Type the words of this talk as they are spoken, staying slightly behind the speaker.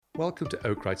Welcome to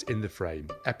Oakwright's In the Frame,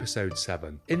 Episode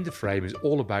 7. In the Frame is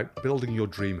all about building your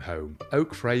dream home.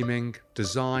 Oak framing,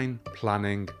 design,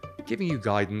 planning, giving you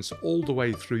guidance all the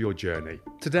way through your journey.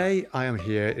 Today I am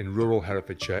here in rural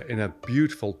Herefordshire in a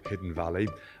beautiful hidden valley.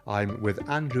 I'm with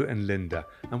Andrew and Linda,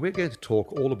 and we're going to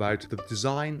talk all about the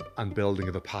design and building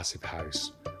of a passive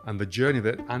house and the journey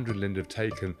that Andrew and Linda have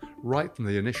taken right from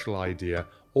the initial idea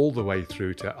all the way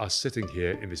through to us sitting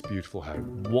here in this beautiful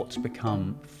home. What's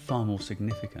become far more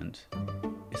significant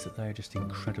is that they are just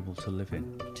incredible to live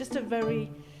in. Just a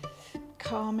very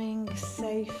calming,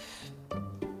 safe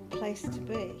place to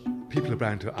be. People are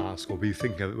bound to ask or be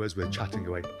thinking of it as we're chatting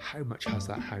away, how much has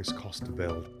that house cost to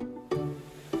build?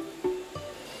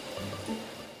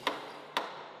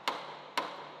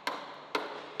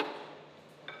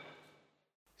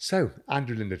 So,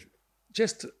 Andrew, Linda,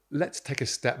 just let's take a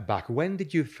step back. When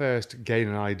did you first gain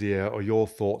an idea or your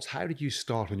thoughts? How did you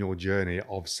start on your journey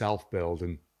of self-build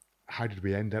and how did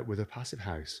we end up with a passive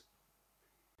house?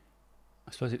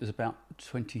 I suppose it was about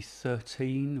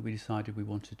 2013 we decided we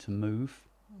wanted to move.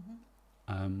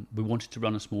 We wanted to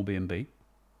run a small B&B.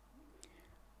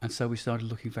 And so we started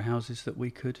looking for houses that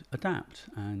we could adapt,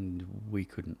 and we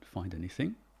couldn't find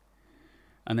anything.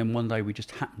 And then one day we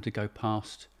just happened to go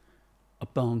past a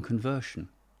barn conversion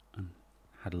and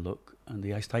had a look, and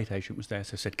the estate agent was there,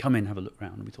 so said, come in, have a look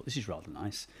round. And we thought, this is rather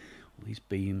nice, all these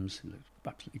beams, it looked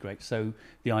absolutely great. So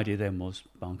the idea then was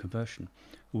barn conversion.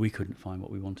 We couldn't find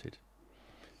what we wanted.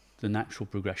 The natural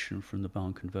progression from the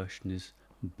barn conversion is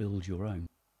build your own.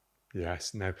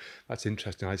 Yes, now that's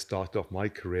interesting. I started off my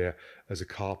career as a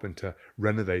carpenter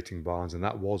renovating barns, and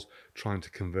that was trying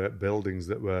to convert buildings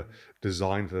that were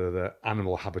designed for the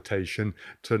animal habitation,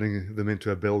 turning them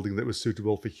into a building that was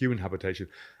suitable for human habitation.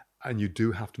 And you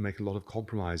do have to make a lot of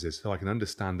compromises. So I can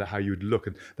understand that how you would look,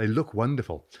 and they look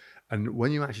wonderful. And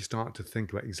when you actually start to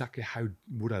think about exactly how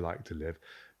would I like to live,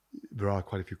 there are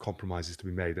quite a few compromises to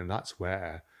be made, and that's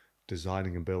where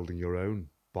designing and building your own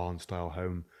barn-style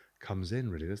home comes in,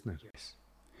 really, doesn't it? Yes.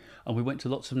 And we went to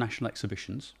lots of national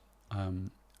exhibitions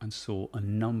and saw a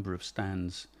number of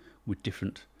stands with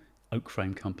different oak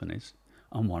frame companies,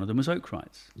 and one of them was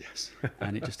Oakwright's. Yes.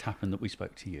 And it just happened that we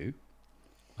spoke to you.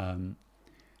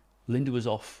 Linda was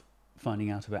off finding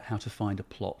out about how to find a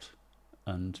plot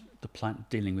and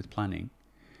dealing with planning,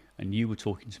 and you were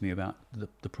talking to me about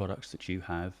the products that you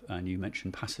have, and you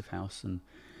mentioned Passive House, and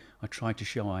I tried to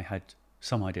show I had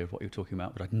some idea of what you were talking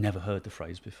about, but I'd never heard the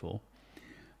phrase before.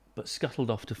 But scuttled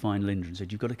off to find Linda and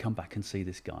said, you've got to come back and see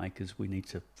this guy because we need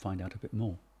to find out a bit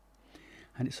more.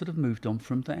 And it sort of moved on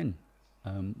from then.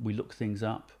 We looked things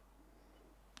up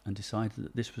and decided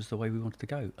that this was the way we wanted to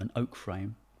go, an oak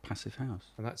frame passive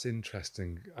house. And that's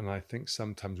interesting. And I think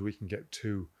sometimes we can get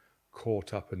too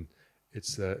caught up in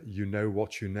it's you know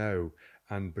what you know.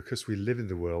 And because we live in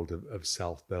the world of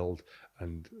self-build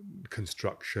and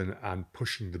construction and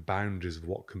pushing the boundaries of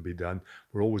what can be done,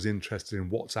 we're always interested in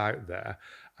what's out there.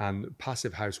 And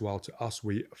passive house, while to us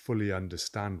we fully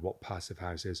understand what passive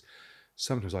house is,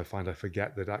 sometimes I find I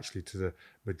forget that actually to the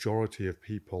majority of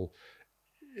people,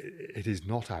 it is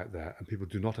not out there, and people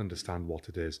do not understand what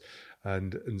it is,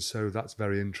 and so that's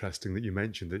very interesting that you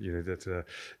mentioned that you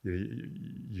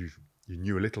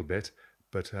knew a little bit.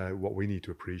 But what we need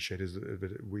to appreciate is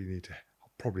that we need to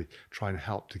probably try and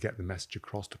help to get the message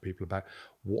across to people about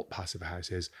what passive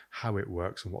house is, how it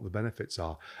works, and what the benefits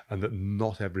are, and that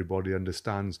not everybody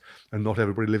understands and not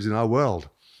everybody lives in our world.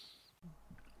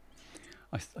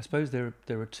 I suppose there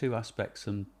are two aspects,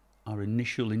 and our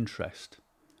initial interest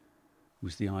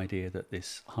was the idea that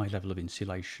this high level of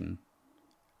insulation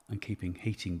and keeping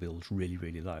heating bills really,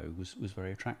 really low was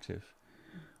very attractive.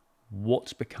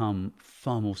 What's become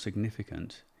far more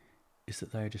significant is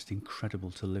that they are just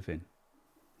incredible to live in.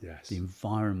 Yes. The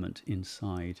environment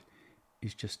inside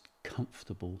is just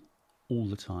comfortable all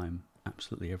the time,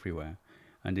 absolutely everywhere.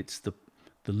 And it's the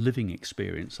living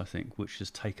experience, I think, which has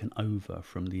taken over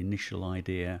from the initial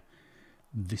idea,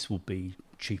 this will be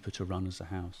cheaper to run as a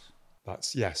house.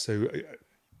 That's, yeah, so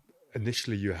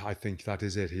initially, I think that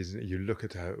is it. You look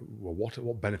at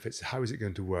what benefits, how is it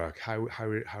going to work, how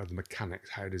are the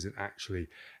mechanics, how does it actually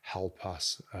help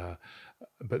us?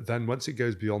 But then once it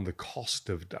goes beyond the cost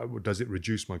of, does it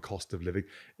reduce my cost of living,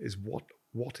 is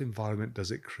what environment does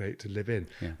it create to live in?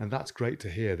 Yeah. And that's great to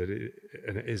hear that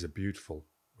it is a beautiful,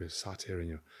 we're sat here in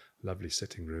your lovely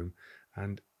sitting room,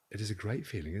 and it is a great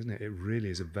feeling, isn't it? It really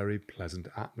is a very pleasant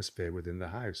atmosphere within the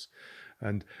house.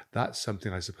 And that's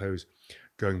something, I suppose,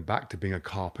 going back to being a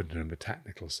carpenter and the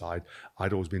technical side,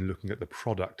 I'd always been looking at the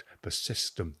product, the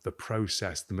system, the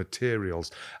process, the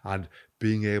materials, and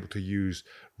being able to use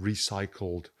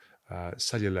recycled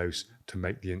cellulose to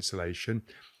make the insulation,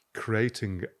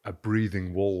 creating a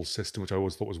breathing wall system, which I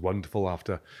always thought was wonderful.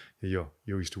 After you're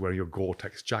used to wearing your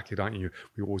Gore-Tex jacket, aren't you?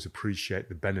 We always appreciate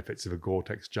the benefits of a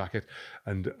Gore-Tex jacket,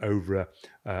 and over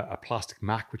a plastic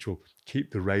mat, which will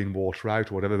keep the rainwater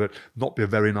out or whatever, but not be a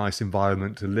very nice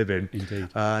environment to live in. Indeed.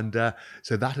 And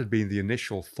so that had been the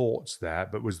initial thoughts there,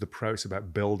 but was the process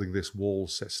about building this wall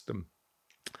system.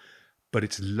 But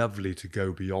it's lovely to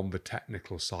go beyond the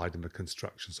technical side and the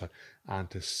construction side and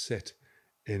to sit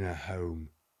in a home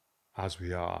as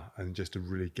we are and just to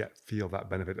really feel that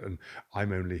benefit. And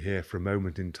I'm only here for a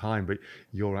moment in time, but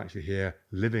you're actually here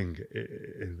living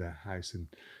in the house and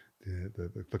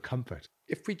the comfort.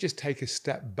 If we just take a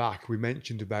step back, we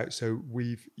mentioned about, so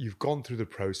you've gone through the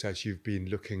process, you've been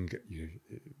looking,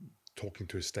 talking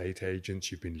to estate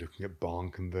agents, you've been looking at barn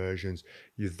conversions,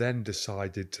 you then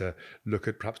decided to look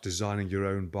at perhaps designing your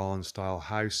own barn style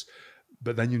house,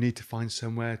 but then you need to find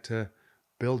somewhere to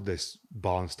build this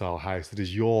barn style house that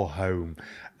is your home.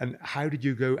 And how did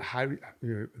you go?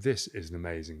 This is an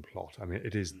amazing plot. I mean,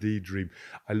 it is the dream.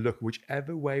 I look,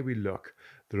 whichever way we look,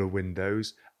 there are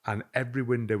windows, and every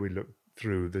window we look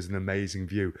through, there's an amazing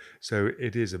view. So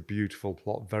it is a beautiful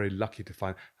plot, very lucky to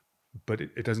find. But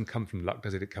it doesn't come from luck,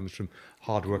 does it? It comes from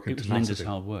hard work and tenacity. It was Linda's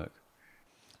hard work.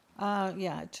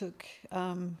 Yeah, it took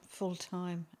full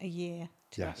time, a year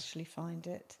to actually find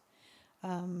it.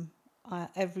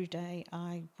 Every day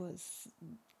I was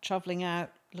travelling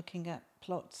out, looking at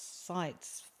plots,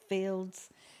 sites, fields,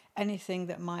 anything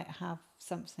that might have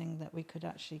something that we could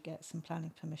actually get some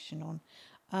planning permission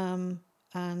on.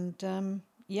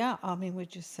 Yeah, I mean, we're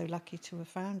just so lucky to have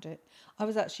found it. I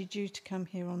was actually due to come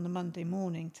here on the Monday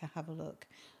morning to have a look,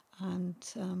 and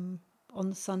on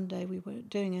the Sunday we weren't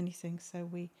doing anything, so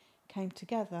we came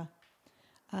together,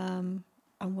 and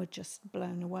we're just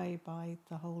blown away by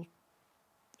the whole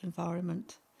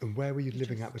environment. And where were you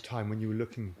living at the time when you were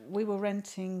looking? We were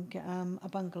renting a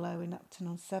bungalow in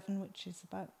Upton-on-Severn, which is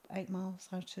about 8 miles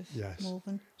out of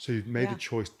Malvern. So you'd made a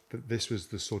choice that this was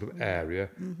the sort of area,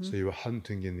 so you were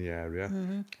hunting in the area.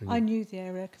 I knew the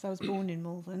area because I was born in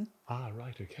Malvern. Ah,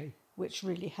 right, okay. Which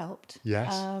really helped.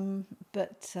 Yes.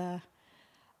 But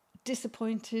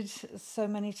disappointed so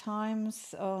many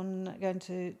times on going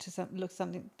to look,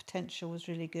 something potential was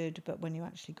really good, but when you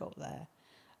actually got there,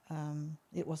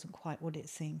 it wasn't quite what it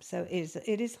seemed. So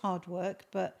it is hard work,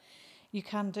 but you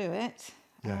can do it.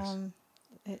 Yes.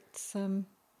 It's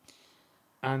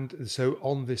And so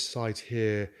on this site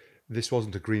here, this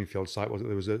wasn't a greenfield site, was it?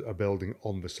 There was a building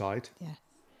on the site. Yeah.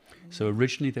 So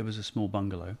originally there was a small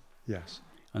bungalow. Yes.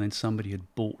 And then somebody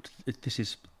had bought,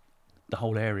 the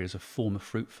whole area is a former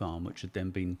fruit farm, which had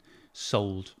then been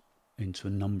sold into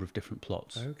a number of different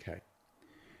plots. Okay.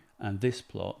 And this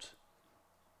plot,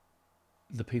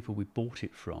 the people we bought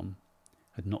it from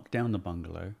had knocked down the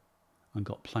bungalow and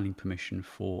got planning permission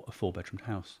for a 4-bedroom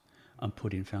house and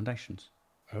put in foundations.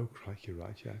 Oh, crikey,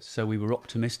 right, yes. So we were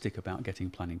optimistic about getting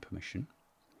planning permission.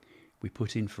 We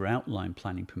put in for outline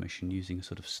planning permission using a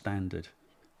sort of standard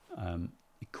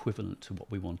equivalent to what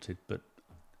we wanted, but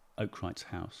Oakwright's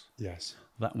house. Yes.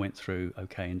 That went through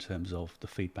okay in terms of the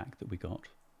feedback that we got.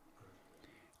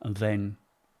 And then,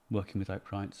 working with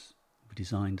Oakwright's, we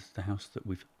designed the house that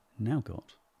we've now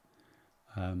got.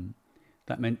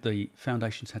 That meant the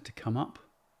foundations had to come up.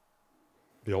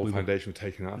 The old foundation was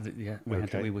taken up.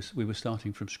 We were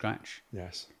starting from scratch.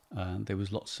 Yes. There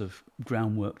was lots of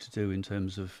groundwork to do in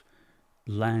terms of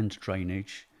land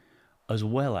drainage, as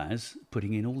well as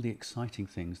putting in all the exciting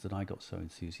things that I got so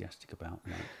enthusiastic about,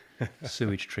 like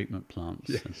sewage treatment plants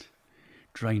and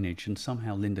drainage. And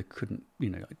somehow Linda couldn't,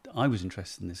 I was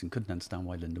interested in this and couldn't understand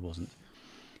why Linda wasn't.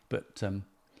 But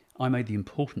I made the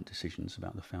important decisions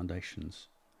about the foundations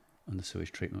and the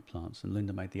sewage treatment plants, and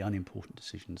Linda made the unimportant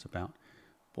decisions about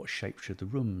what shape should the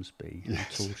rooms be, how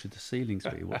tall should the ceilings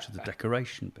be, what should the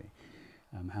decoration be,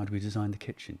 how do we design the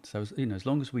kitchen. So, as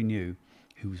long as we knew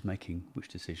who was making which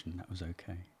decision, that was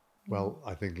okay. Well,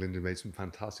 I think Linda made some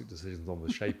fantastic decisions on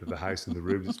the shape of the house and the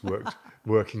rooms. It's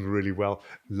working really well.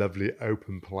 Lovely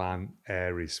open plan,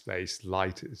 airy space,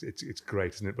 light. It's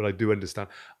great, isn't it? But I do understand.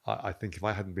 I think if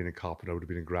I hadn't been a carpenter, I would have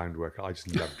been a ground worker.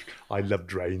 I love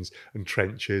drains and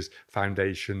trenches,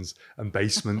 foundations and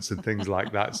basements and things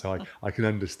like that. So I can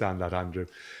understand that, Andrew.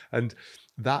 And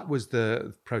that was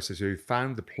the process. You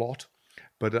found the plot,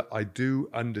 but I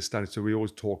do understand. So we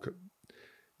always talk.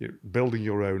 Building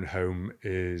your own home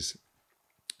it's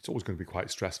always going to be quite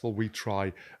stressful. We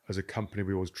try, as a company,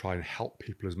 we always try and help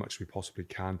people as much as we possibly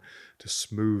can to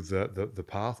smooth the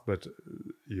path. But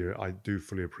I do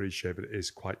fully appreciate that it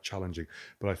is quite challenging.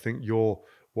 But I think your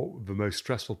what the most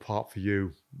stressful part for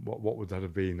you? What would that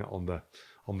have been on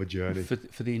the journey?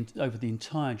 Over the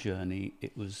entire journey,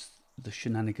 it was the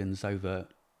shenanigans over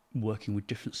working with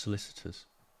different solicitors.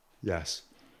 Yes.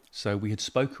 So we had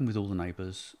spoken with all the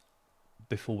neighbours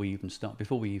before we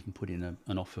even put in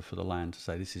an offer for the land to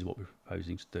say this is what we're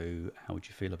proposing to do. How would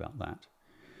you feel about that?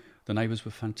 The neighbours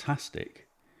were fantastic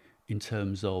in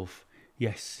terms of,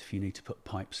 yes, if you need to put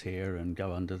pipes here and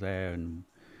go under there, and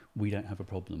we don't have a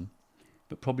problem.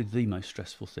 But probably the most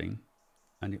stressful thing,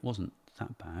 and it wasn't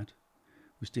that bad,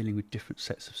 was dealing with different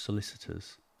sets of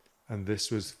solicitors. And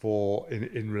this was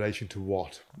in relation to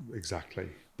what exactly?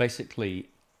 Basically,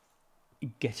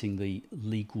 getting the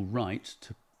legal right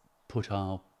to put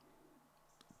our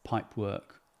pipework,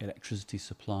 electricity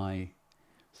supply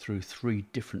through 3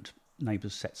 different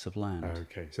neighbours' sets of land.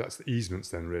 Okay, so that's the easements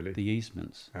then, really? The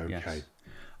easements, okay. Yes.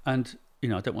 And, you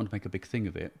know, I don't want to make a big thing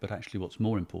of it, but actually what's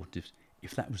more important is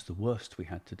if that was the worst we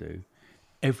had to do,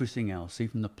 everything else,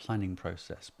 even the planning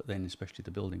process, but then especially the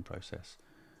building process,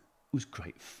 was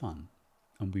great fun.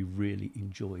 And we really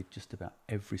enjoyed just about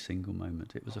every single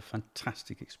moment. It was a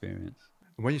fantastic experience.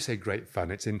 And when you say great fun,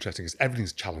 it's interesting because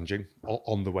everything's challenging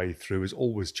on the way through, is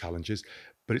always challenges,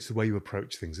 but it's the way you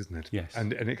approach things, isn't it? Yes.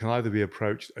 And it can either be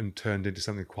approached and turned into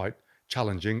something quite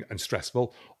challenging and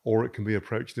stressful, or it can be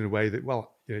approached in a way that,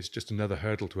 well, you know, it's just another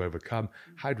hurdle to overcome.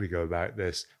 How do we go about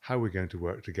this? How are we going to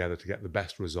work together to get the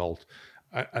best result?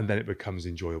 And then it becomes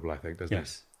enjoyable, I think, doesn't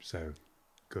Yes. it? So,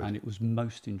 good. And it was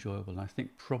most enjoyable. I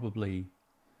think probably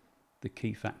the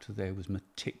key factor there was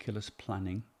meticulous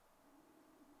planning.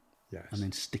 Yes. And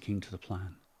then sticking to the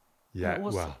plan. Yeah, It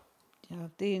was, well. Yeah,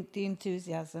 the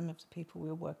enthusiasm of the people we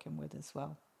were working with as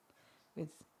well, with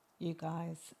you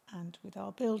guys and with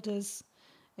our builders.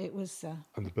 It was...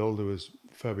 and the builder was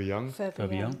Ferber Young.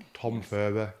 Ferber Young. Tom yes.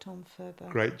 Ferber. Tom Ferber.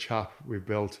 Great chap. We've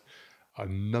built a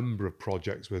number of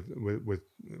projects with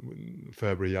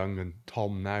Ferber Young and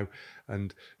Tom now.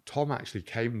 And Tom actually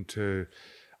came to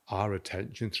our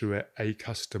attention through a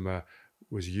customer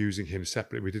was using him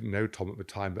separately. We didn't know Tom at the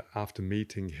time, but after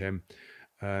meeting him,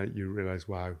 you realise,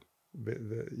 wow,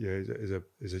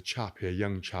 there's a chap here, a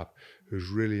young chap, who's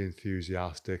really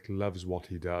enthusiastic, loves what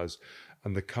he does,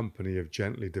 and the company have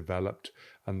gently developed,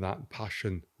 and that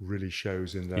passion really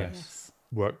shows in their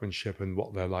workmanship and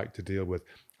what they're like to deal with.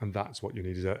 And that's what you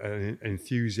need, is an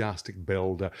enthusiastic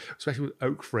builder, especially with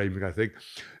oak framing. I think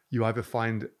you either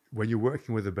find when you're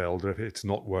working with a builder, if it's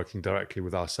not working directly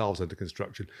with ourselves under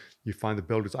construction, you find the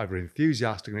builder's either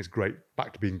enthusiastic and it's great,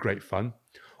 back to being great fun,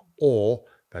 or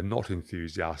they're not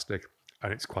enthusiastic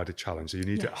and it's quite a challenge. So you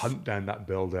need to hunt down that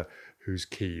builder who's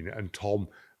keen. And Tom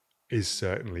is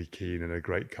certainly keen and a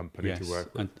great company to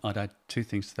work with. And I'd add 2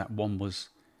 things to that. One was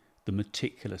the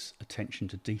meticulous attention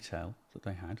to detail that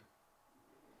they had.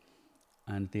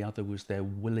 And the other was their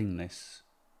willingness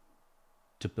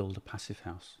to build a passive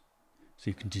house. So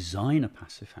you can design a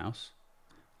passive house,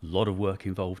 a lot of work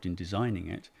involved in designing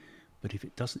it, but if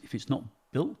it's not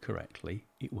built correctly,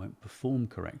 it won't perform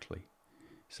correctly.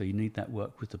 So you need that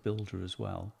work with the builder as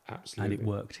well. Absolutely. And it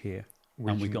worked here.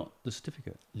 We got the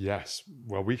certificate. Yes.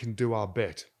 Well, we can do our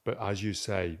bit. But as you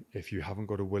say, if you haven't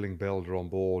got a willing builder on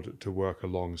board to work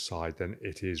alongside, then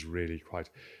it is really quite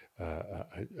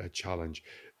a challenge.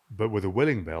 But with a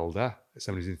willing builder,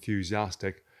 somebody's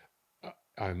enthusiastic,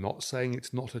 I'm not saying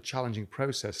it's not a challenging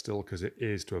process still, because it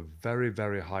is to a very,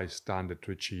 very high standard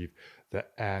to achieve the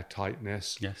air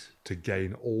tightness, to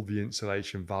gain all the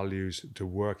insulation values, to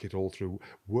work it all through,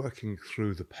 working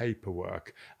through the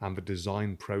paperwork and the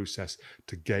design process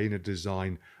to gain a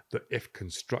design that, if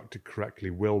constructed correctly,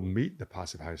 will meet the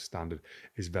passive house standard,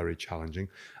 is very challenging.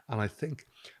 And I think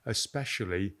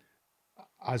especially,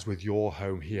 as with your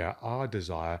home here, our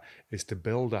desire is to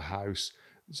build a house.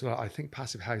 So I think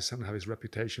passive house somehow have its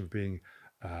reputation of being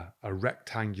a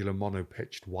rectangular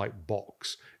mono-pitched white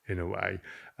box in a way.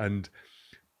 And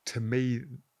to me,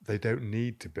 they don't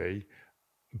need to be,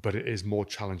 but it is more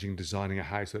challenging designing a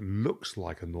house that looks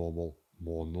like a more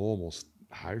normal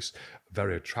house, a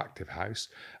very attractive house,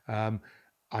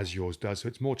 as yours does. So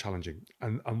it's more challenging.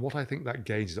 And what I think that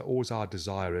gains is that always our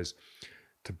desire is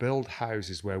to build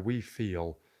houses where we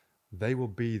feel they will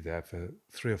be there for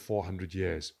 300 or 400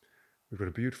 years. We've got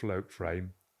a beautiful oak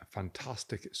frame, a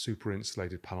fantastic super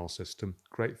insulated panel system,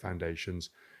 great foundations,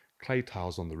 clay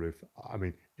tiles on the roof. I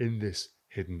mean, in this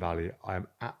hidden valley, I am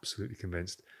absolutely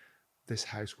convinced this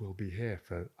house will be here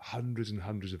for hundreds and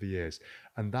hundreds of years.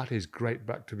 And that is great,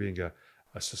 back to being a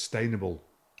sustainable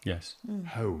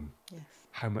home. Yes.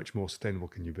 How much more sustainable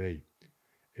can you be?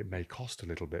 It may cost a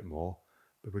little bit more,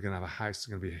 but we're going to have a house that's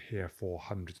going to be here for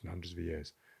hundreds and hundreds of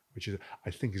years. which is,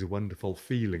 I think, is a wonderful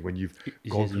feeling when you've It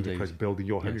gone is through the indeed. process of building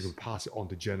your home. Yes. You can pass it on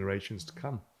to generations to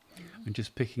come. And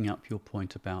just picking up your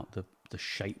point about the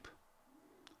shape,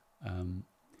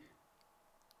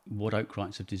 what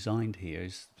Oakwrights have designed here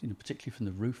is, particularly from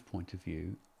the roof point of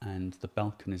view and the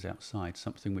balconies outside,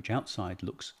 something which outside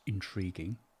looks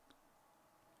intriguing.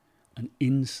 And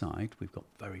inside, we've got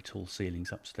very tall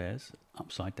ceilings upstairs,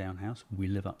 upside down house. We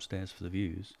live upstairs for the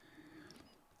views.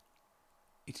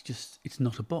 It's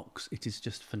not a box. It is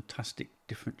just fantastic,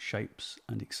 different shapes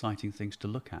and exciting things to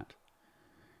look at.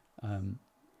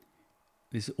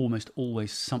 There's almost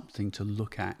always something to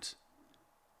look at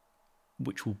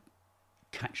which will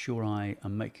catch your eye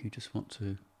and make you just want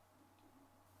to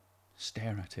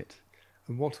stare at it.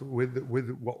 And what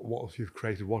you've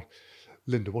created,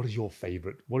 Linda, what is your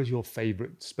favourite? What is your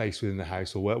favourite space within the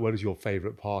house, or what is your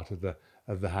favourite part of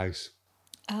the house?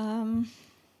 I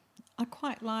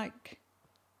quite like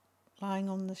lying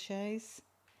on the chaise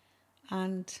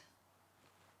and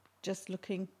just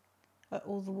looking at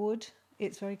all the wood.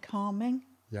 It's very calming.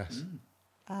 Yes.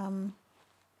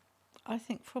 I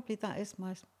think probably that is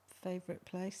my favourite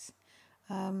place.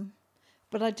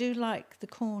 But I do like the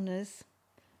corners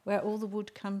where all the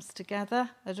wood comes together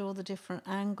at all the different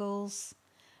angles.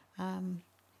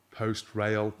 Post,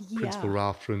 rail, principal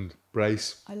rafter and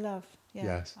brace. I love,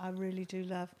 Yes. I really do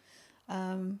love.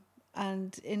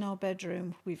 And in our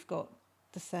bedroom, we've got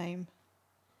the same.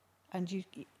 And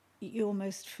you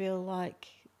almost feel like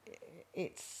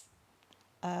it's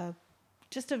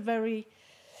just a very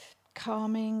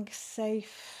calming,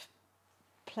 safe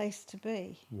place to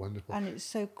be. Wonderful. And it's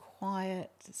so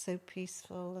quiet, it's so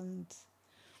peaceful, and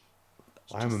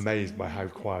I am amazed by how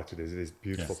quiet it is. It is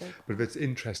beautiful. Yes. But it's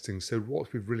interesting. So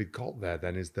what we've really got there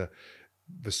then is the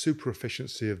super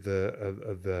efficiency of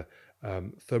the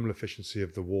thermal efficiency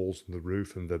of the walls and the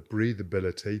roof, and the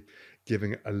breathability,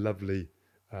 giving a lovely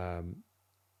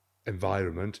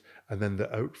environment, and then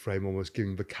the oak frame almost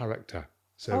giving the character.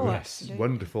 So absolutely.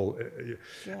 wonderful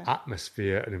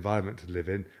atmosphere and environment to live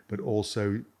in, but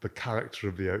also the character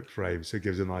of the oak frame. So it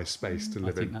gives a nice space to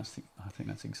live in. I think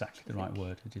that's exactly the right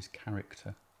word. It is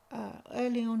character.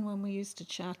 Early on when we used to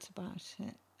chat about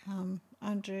it,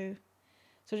 Andrew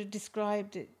sort of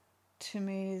described it to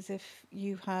me as if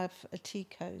you have a tea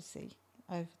cosy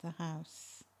over the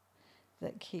house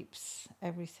that keeps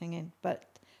everything in.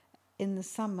 But in the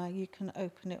summer, you can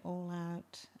open it all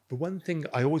out. The one thing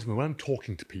I always, when I'm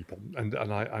talking to people, and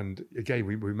again,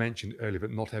 we mentioned earlier,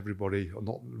 but not everybody, or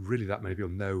not really that many people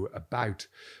know about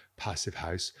Passive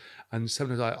House. And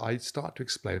sometimes I start to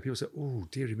explain, and people say, oh,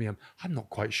 dearie me, I'm not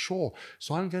quite sure.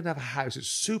 So I'm going to have a house that's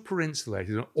super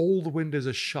insulated and all the windows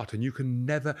are shut and you can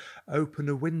never open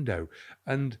a window.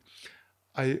 And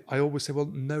I always say,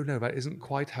 well, no, that isn't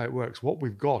quite how it works. What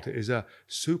we've got is a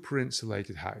super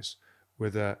insulated house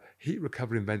with a heat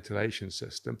recovery and ventilation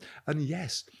system. And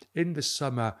yes, in the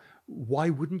summer,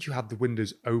 why wouldn't you have the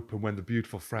windows open when the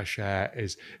beautiful fresh air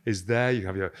is there? You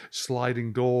have your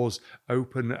sliding doors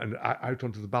open and out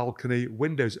onto the balcony,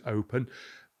 windows open.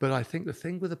 But I think the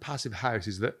thing with a Passive House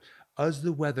is that as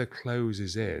the weather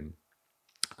closes in,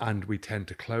 and we tend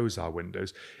to close our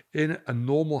windows, in a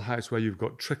normal house where you've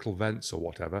got trickle vents or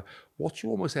whatever, what you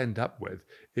almost end up with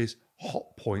is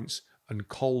hot points and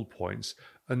cold points,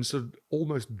 and sort of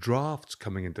almost drafts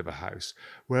coming into the house.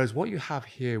 Whereas what you have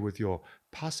here with your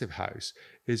Passive House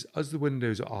is, as the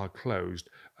windows are closed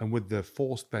and with the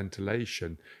forced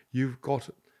ventilation, you've got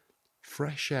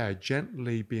fresh air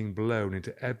gently being blown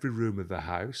into every room of the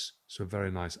house. So a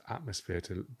very nice atmosphere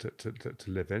to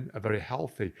live in, a very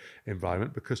healthy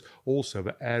environment, because also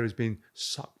the air is being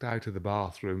sucked out of the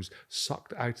bathrooms,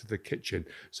 sucked out of the kitchen.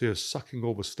 So you're sucking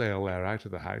all the stale air out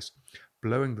of the house,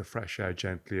 blowing the fresh air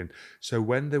gently in. So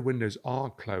when the windows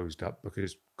are closed up because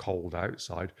it's cold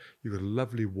outside, you've got a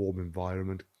lovely warm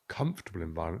environment, comfortable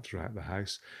environment throughout the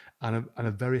house, and a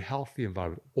very healthy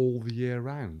environment all the year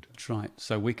round. That's right.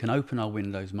 So we can open our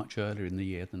windows much earlier in the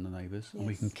year than the neighbours, and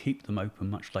we can keep them open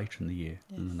much later in the year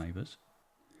than the neighbours.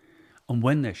 And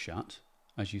when they're shut,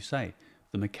 as you say,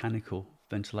 the mechanical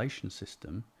ventilation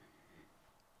system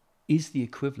is the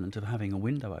equivalent of having a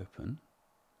window open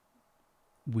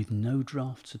with no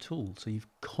drafts at all. So you've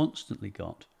constantly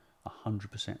got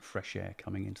 100% fresh air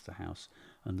coming into the house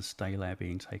and the stale air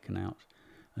being taken out,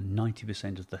 and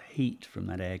 90% of the heat from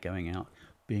that air going out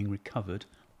being recovered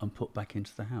and put back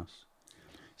into the house.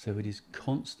 So it is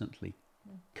constantly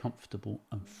comfortable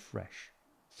and fresh,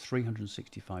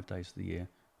 365 days of the year,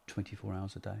 24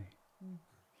 hours a day.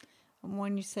 And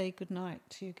when you say goodnight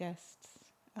to your guests,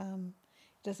 it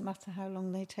doesn't matter how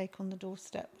long they take on the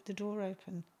doorstep with the door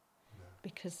open,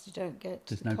 because you don't get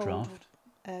There's the no cold draft.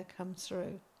 air come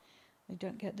through. they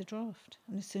don't get the draft.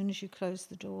 And as soon as you close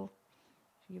the door,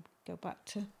 you go back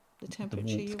to the The temperature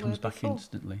you warmth were comes back before.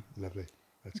 instantly. Lovely.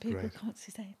 That's And people great.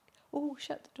 constantly say, "Oh,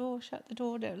 shut the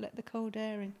door, don't let the cold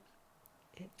air in."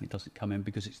 It doesn't come in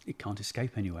because it can't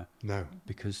escape anywhere, No.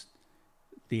 because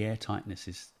the air tightness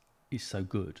is so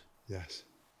good. Yes.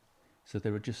 So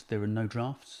there are no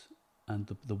drafts, and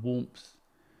the warmth,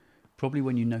 probably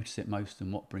when you notice it most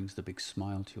and what brings the big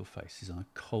smile to your face, is on a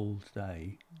cold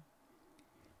day,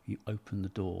 you open the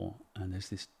door and there's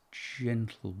this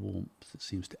gentle warmth that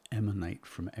seems to emanate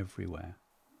from everywhere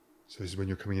So this is when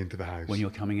you're coming into the house. when you're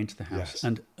coming into the house. Yes.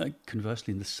 And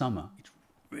conversely, in the summer, it's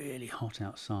really hot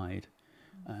outside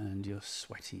and you're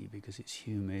sweaty because it's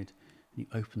humid, and you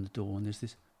open the door and there's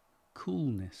this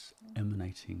coolness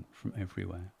emanating from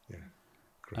everywhere. Yeah.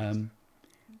 Great.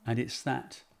 And it's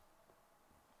that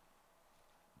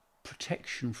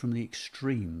protection from the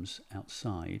extremes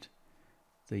outside,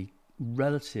 the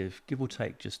relative, give or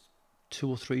take, just 2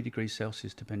 or 3 degrees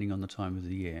Celsius, depending on the time of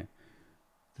the year,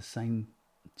 the same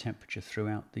temperature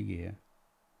throughout the year.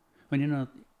 When in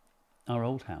our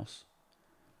old house,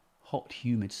 hot,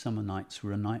 humid summer nights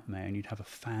were a nightmare, and you'd have a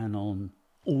fan on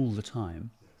all the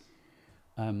time.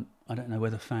 I don't know where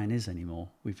the fan is anymore.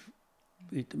 We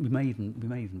may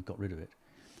even got rid of it.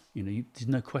 You know, there's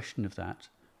no question of that.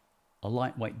 A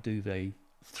lightweight duvet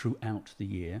throughout the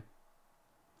year,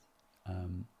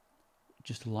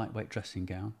 just a lightweight dressing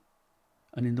gown,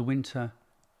 and in the winter,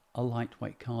 a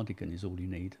lightweight cardigan is all you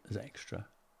need as extra.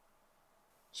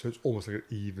 So it's almost like an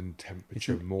even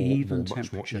temperature, It's an even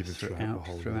much more temperature even throughout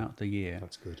the whole throughout the year.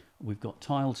 That's good. We've got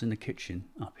tiles in the kitchen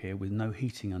up here with no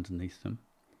heating underneath them.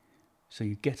 So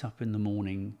you get up in the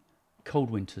morning, cold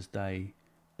winter's day,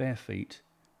 bare feet,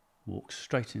 walk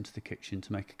straight into the kitchen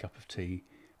to make a cup of tea,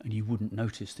 and you wouldn't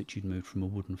notice that you'd moved from a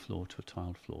wooden floor to a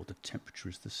tiled floor. The temperature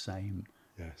is the same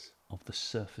Yes. of the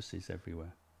surfaces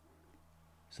everywhere.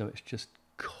 So it's just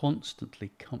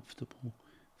constantly comfortable,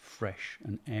 fresh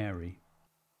and airy.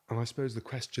 And I suppose the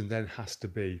question then has to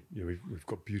be, you know, we've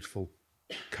got beautiful,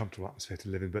 comfortable atmosphere to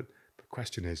live in, but the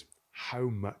question is, how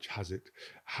much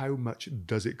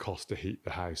does it cost to heat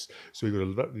the house? So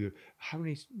we've got how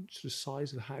many sort of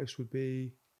size of the house would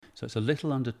be? So it's a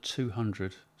little under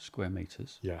 200 square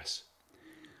metres. Yes.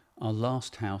 Our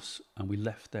last house, and we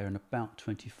left there in about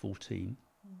 2014,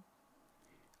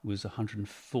 was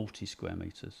 140 square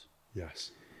metres.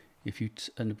 Yes.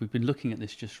 And we've been looking at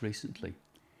this just recently.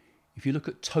 If you look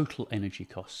at total energy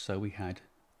costs, so we had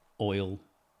oil,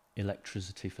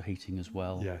 electricity for heating as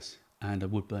well, Yes. and a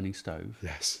wood-burning stove,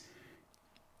 Yes.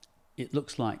 it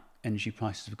looks like energy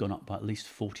prices have gone up by at least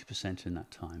 40% in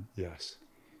that time. Yes.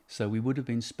 So we would have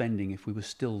been spending, if we were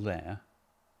still there,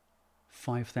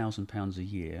 £5,000 a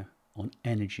year on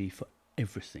energy for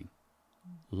everything.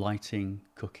 Lighting,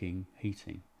 cooking,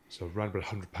 heating. So around about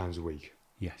 £100 a week.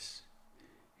 Yes.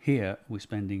 Here we're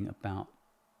spending about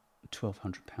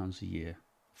 £1,200 a year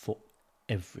for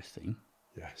everything.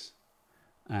 Yes.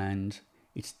 And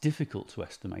it's difficult to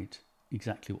estimate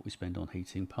exactly what we spend on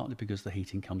heating, partly because the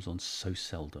heating comes on so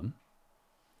seldom.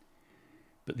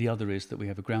 But the other is that we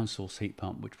have a ground source heat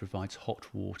pump which provides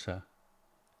hot water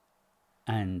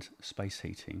and space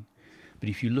heating. But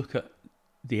if you look at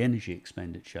the energy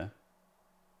expenditure,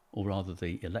 or rather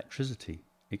the electricity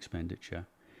expenditure,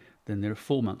 then there are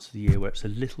 4 months of the year where it's a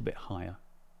little bit higher.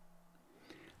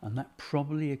 And that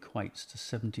probably equates to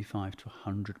 £75 to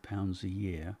 £100 a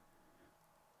year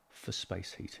for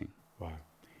space heating, Wow.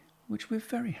 which we're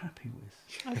very happy with.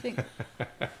 I think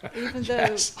even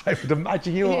Yes, I would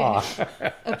imagine you are.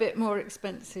 though a bit more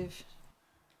expensive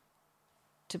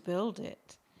to build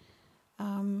it,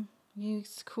 you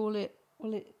call it,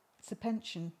 well, it's a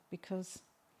pension because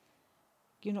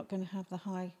you're not going to have the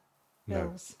high No.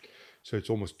 bills. So it's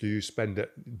almost, do you spend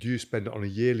it on a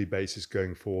yearly basis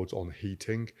going forwards on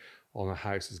heating on a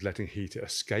house that's letting heat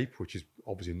escape, which is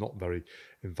obviously not very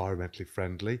environmentally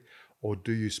friendly, or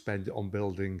do you spend it on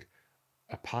building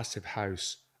a passive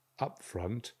house up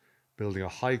front, building a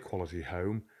high quality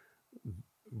home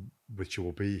which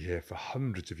will be here for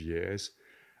hundreds of years,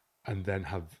 and then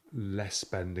have less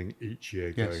spending each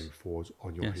year Yes. going forwards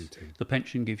on your Yes. heating? The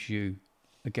pension gives you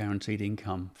a guaranteed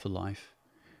income for life.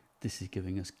 This is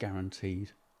giving us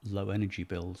guaranteed low energy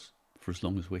bills for as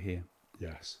long as we're here.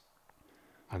 Yes.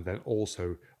 And then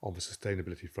also on the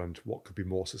sustainability front, what could be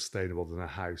more sustainable than a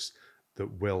house that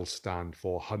will stand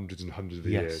for hundreds and hundreds of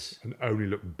Yes. years and only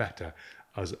look better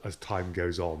as time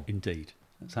goes on? Indeed,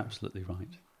 that's absolutely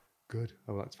right. Good.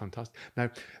 Oh, that's fantastic.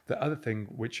 Now, the other thing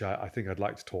which I think I'd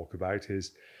like to talk about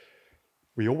is,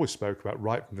 we always spoke about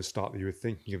right from the start that you were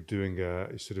thinking of doing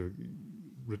a sort of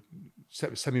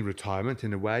semi-retirement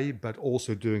in a way, but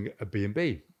also doing a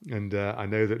B&B. And I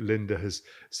know that Linda has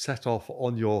set off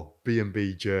on your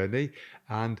B&B journey,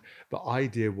 and the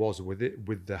idea was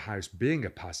with the house being a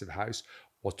passive house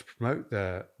was to promote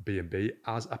the B&B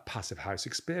as a passive house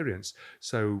experience.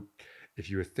 So if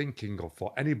you were thinking of,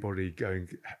 for anybody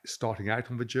starting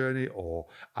out on the journey or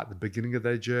at the beginning of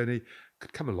their journey,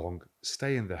 could come along,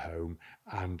 stay in the home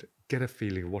and get a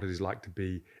feeling of what it is like to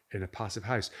be in a passive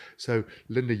house. So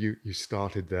Linda, you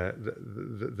started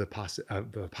the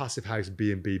passive house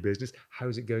B&B business. How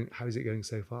is it going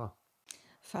so far?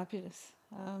 Fabulous.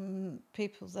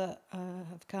 People that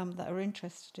have come that are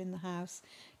interested in the house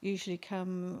usually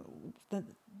come,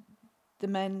 the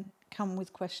men come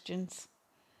with questions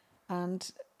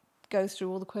and go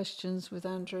through all the questions with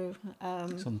Andrew.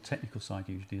 It's on the technical side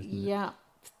usually, isn't it? Yeah.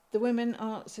 The women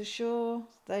aren't so sure.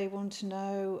 They want to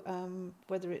know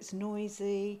whether it's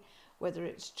noisy, whether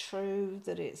it's true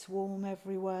that it's warm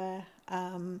everywhere.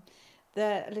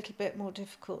 They're a little bit more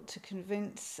difficult to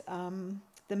convince.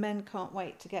 The men can't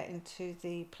wait to get into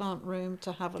the plant room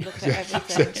to have a look at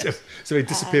everything. So they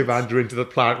disappear, Andrew, into the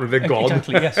plant room. They're gone.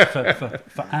 Exactly. Yes.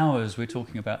 For hours, we're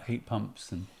talking about heat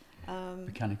pumps and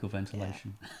mechanical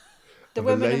ventilation. Yeah. The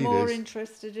women are more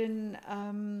interested in,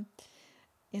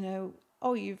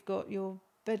 you've got your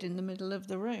bed in the middle of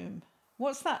the room.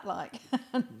 What's that like?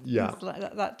 Yeah,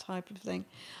 like that type of thing.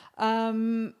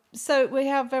 So we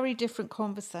have very different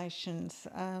conversations,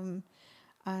 and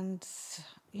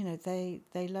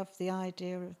they love the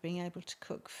idea of being able to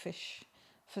cook fish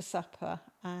for supper,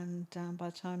 and by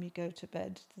the time you go to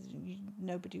bed,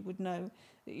 nobody would know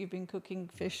that you've been cooking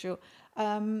fish. Or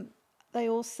they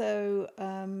also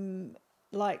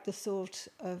like the sort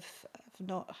of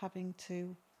not having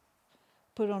to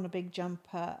put on a big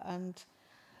jumper and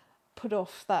put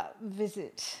off that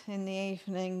visit in the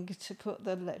evening to put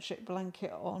the electric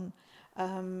blanket on.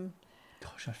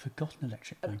 Gosh, I'd forgotten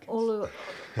electric blankets. All of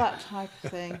that type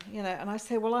of thing, And I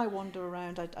say, well, I wander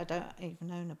around. I don't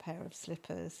even own a pair of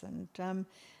slippers, and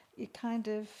you kind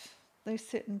of they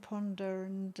sit and ponder,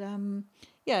 and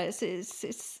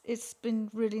it's been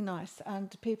really nice.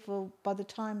 And people, by the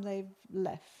time they've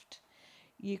left,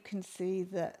 you can see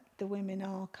that the women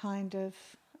are kind of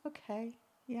okay.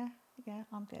 Yeah,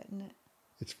 I'm getting it.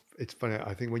 It's funny.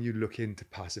 I think when you look into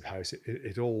passive house,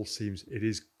 it all seems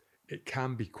it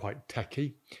can be quite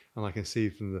techy, and I can see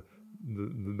from the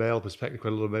male perspective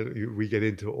quite a little bit. We get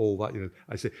into all that.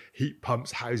 I say heat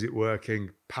pumps, how's it working,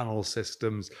 panel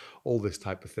systems, all this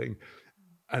type of thing,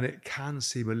 and it can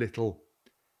seem a little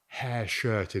hair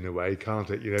shirt in a way, can't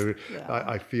it? Yeah.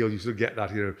 I feel you sort of get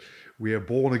that. We are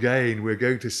born again. We're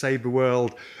going to save the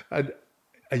world, and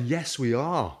yes, we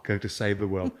are going to save the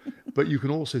world, but you can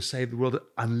also save the world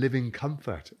and live in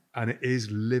comfort. And it is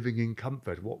living in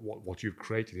comfort. What you've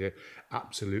created here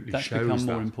absolutely That's shows that. That's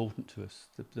become more important to us.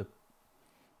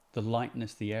 The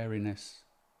lightness, the airiness,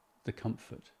 the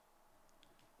comfort.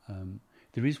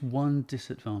 There is one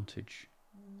disadvantage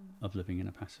of living in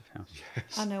a passive house.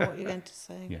 Yes. I know what you're going to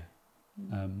say.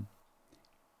 Yeah.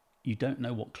 You don't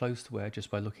know what clothes to wear just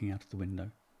by looking out of the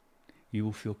window. You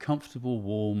will feel comfortable,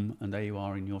 warm, and there you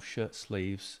are in your shirt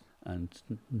sleeves and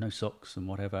no socks and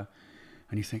whatever.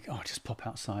 And you think, I'll just pop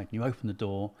outside. And you open the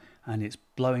door and it's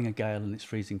blowing a gale and it's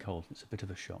freezing cold. It's a bit of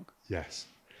a shock. Yes.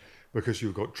 Because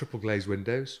you've got triple glazed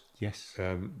windows. Yes.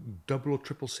 Double or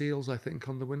triple seals, I think,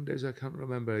 on the windows. I can't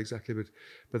remember exactly.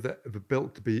 But they're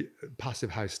built to be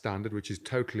passive house standard, which is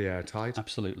totally airtight.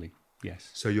 Absolutely. Yes.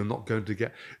 So you're not going to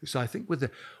get... So I think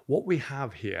what we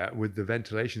have here with the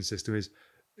ventilation system is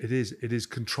it is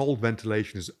controlled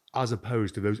ventilation as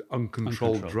opposed to those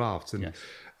uncontrolled drafts. And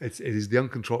yes. it is the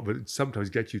uncontrolled, but it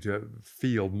sometimes gets you to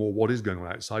feel more what is going on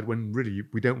outside when really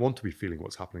we don't want to be feeling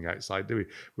what's happening outside, do we?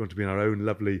 We want to be in our own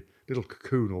lovely little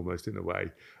cocoon almost in a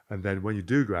way. And then when you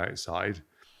do go outside,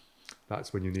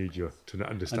 that's when you need to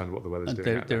understand what the weather's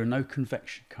doing. There are no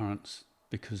convection currents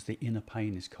because the inner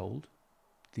pane is cold.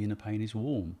 The inner pane is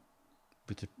warm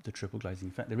with the triple glazing.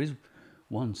 In fact, there is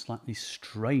one slightly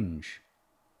strange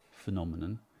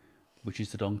phenomenon, which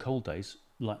is that on cold days,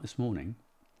 like this morning,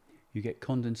 you get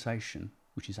condensation,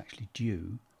 which is actually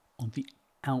dew, on the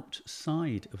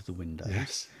outside of the windows.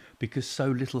 Yes. Because so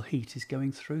little heat is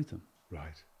going through them.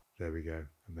 Right. There we go.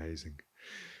 Amazing.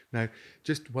 Now,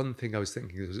 just one thing I was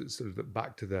thinking is sort of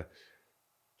back to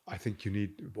I think you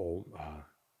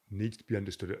needs to be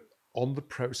understood on the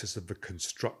process of the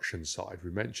construction side.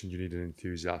 We mentioned you need an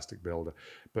enthusiastic builder,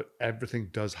 but everything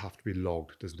does have to be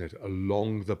logged, doesn't it?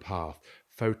 Along the path,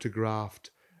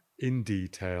 photographed in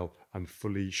detail and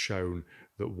fully shown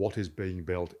that what is being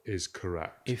built is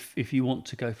correct. If you want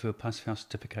to go for a passive house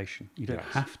certification, you don't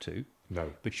have to. No.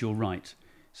 But you're right.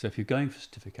 So if you're going for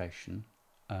certification,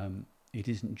 it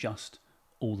isn't just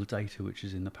all the data which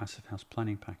is in the Passive House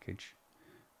planning package,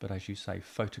 but as you say,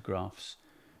 photographs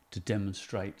to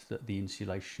demonstrate that the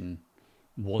insulation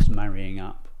was marrying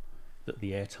up, that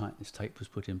the air tightness tape was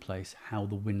put in place, how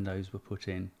the windows were put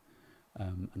in,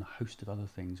 and a host of other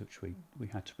things which we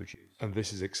had to produce. And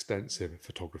this is extensive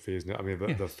photography, isn't it? I mean, the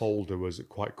Yes. folder was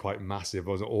quite massive,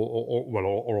 wasn't it?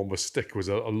 Or on the stick was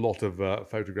a lot of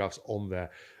photographs on there,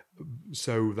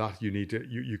 so that you need to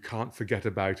you can't forget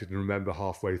about it and remember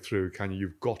halfway through, can you?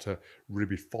 You've got to really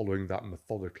be following that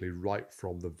methodically right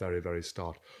from the very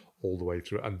start all the way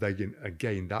through. And then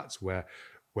again, that's where,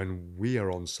 when we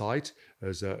are on site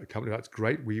as a company, that's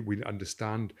great. We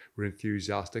understand, we're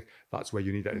enthusiastic. That's where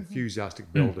you need that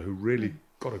enthusiastic builder who really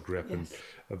got a grip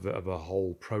of the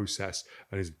whole process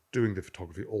and is doing the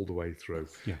photography all the way through.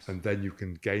 Yes. And then you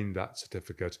can gain that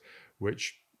certificate,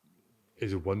 which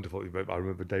is a wonderful. I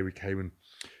remember the day we came and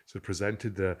sort of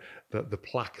presented the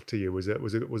plaque to you. Was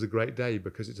a great day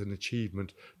because it's an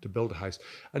achievement to build a house.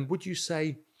 And would you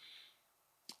say,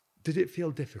 did it feel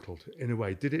difficult in a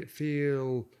way?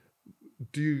 Do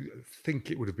you think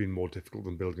it would have been more difficult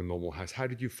than building a normal house? How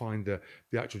did you find the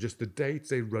actual, just the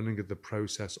day-to-day running of the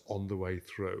process on the way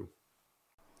through?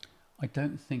 I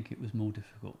don't think it was more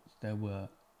difficult. There were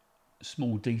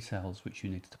small details which you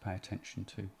needed to pay attention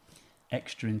to.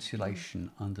 Extra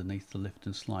insulation underneath the lift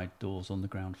and slide doors on the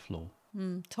ground floor.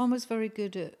 Tom was very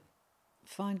good at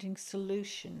finding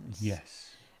solutions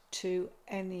Yes. to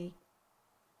any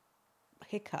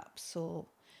hiccups, or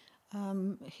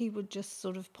he would just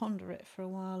sort of ponder it for a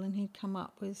while and he'd come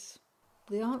up with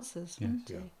the answers, wouldn't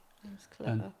he? Yeah. He was a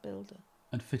clever builder.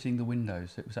 And fitting the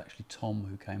windows, it was actually Tom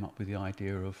who came up with the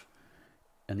idea of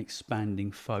an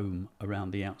expanding foam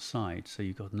around the outside, so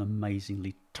you got an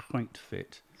amazingly tight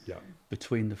fit Yeah.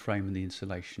 between the frame and the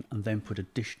insulation, and then put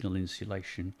additional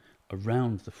insulation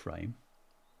around the frame,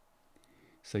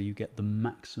 so you get the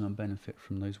maximum benefit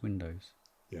from those windows.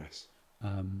 Yes.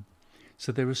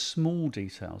 So there are small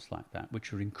details like that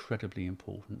which are incredibly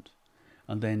important.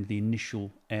 And then the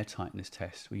initial air tightness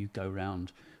test, where you go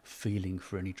around feeling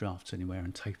for any drafts anywhere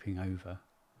and taping over.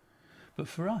 But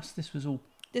for us, this was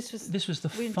the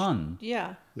fun.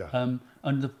 Yeah. Yeah.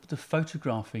 And the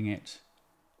photographing it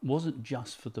wasn't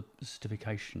just for the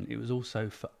certification, it was also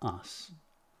for us.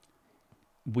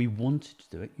 We wanted to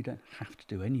do it. You don't have to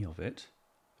do any of it,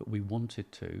 but we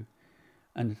wanted to.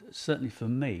 And certainly for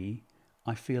me,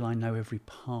 I feel I know every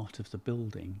part of the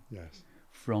building, Yes.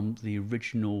 from the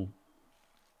original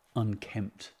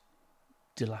unkempt,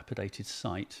 dilapidated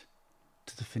site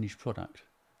to the finished product.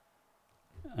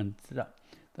 And that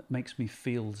makes me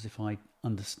feel as if I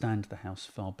understand the house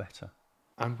far better.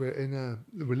 And we're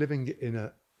living in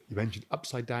a, you mentioned,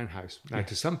 upside down house. Now, Yes.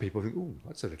 to some people, think, oh,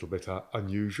 that's a little bit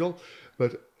unusual.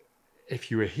 But if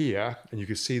you were here and you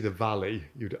could see the valley,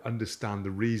 you'd understand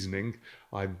the reasoning.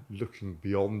 I'm looking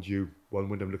beyond you. One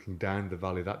window, I'm looking down the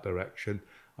valley that direction.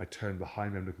 I turn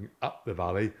behind me, I'm looking up the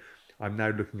valley. I'm now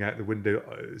looking out the window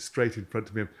straight in front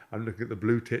of me. I'm looking at the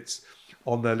blue tits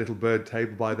on their little bird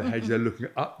table by the hedge. They're looking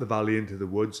up the valley into the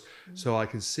woods. So I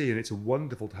can see, and it's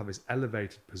wonderful to have this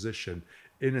elevated position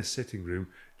in a sitting room,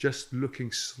 just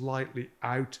looking slightly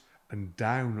out and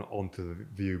down onto the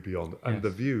view beyond. And Yes. the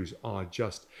views are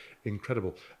just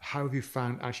incredible. How have you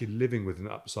found actually living with an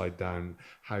upside down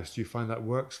house? Do you find that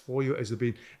works for you? Has there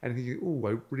been anything, oh,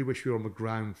 I really wish we were on the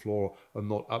ground floor and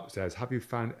not upstairs? Have you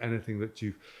found anything that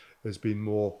has been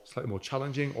slightly more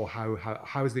challenging, or how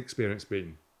has the experience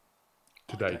been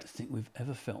to I date? don't think we've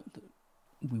ever felt that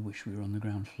we wish we were on the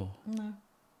ground floor. No.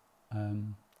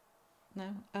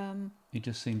 No. It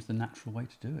just seems the natural way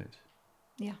to do it.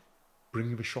 Yeah.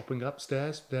 Bringing the shopping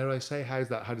upstairs, dare I say? How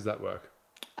does that work?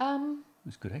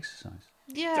 It's good exercise.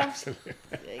 Yeah.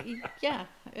 Yeah.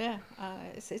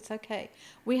 It's okay.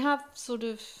 We have sort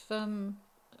of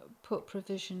put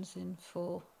provisions in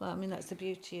for. I mean, that's the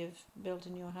beauty of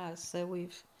building your house. So we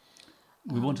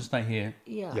want to stay here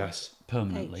Yeah. Yes.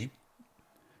 permanently. Age.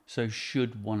 So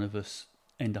should one of us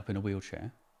end up in a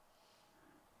wheelchair,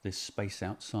 there's space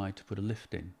outside to put a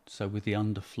lift in. So with the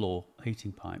underfloor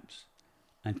heating pipes,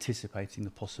 anticipating the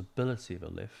possibility of a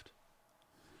lift,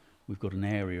 we've got an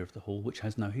area of the hall which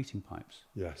has no heating pipes.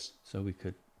 Yes. So we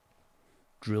could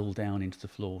drill down into the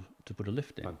floor to put a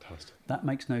lift in. Fantastic. That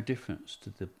makes no difference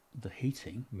to the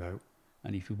heating. No.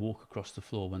 And if you walk across the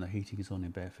floor when the heating is on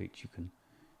in bare feet,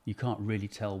 you can't really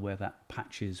tell where that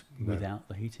patch is No. without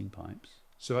the heating pipes.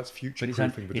 So that's But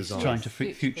future-proofing the it's design. trying to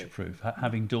Future-proof. future-proof,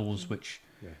 having doors which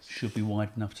Yes. should be wide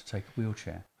enough to take a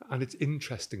wheelchair. And it's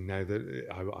interesting now that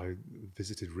I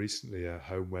visited recently a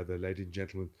home where the lady and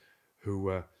gentleman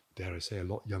who dare I say, a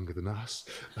lot younger than us,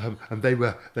 and they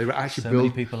were actually So many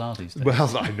people are these days.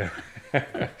 Well, I know.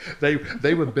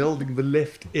 they were building the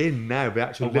lift in now. The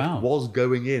actual lift wow. was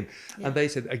going in. Yeah. And they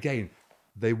said, again,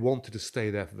 they wanted to stay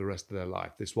there for the rest of their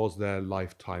life. This was their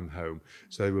lifetime home.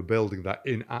 So they were building that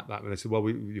in at that. And they said, well,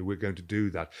 we're going to do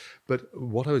that. But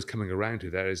what I was coming around to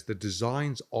there is the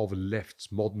designs of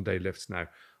lifts, modern day lifts now,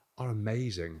 are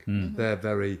amazing.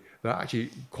 They're actually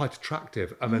quite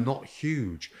attractive, and they're not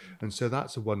huge. And so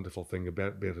that's a wonderful thing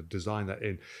about being able to design that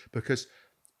in, because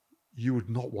you would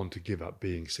not want to give up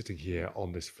sitting here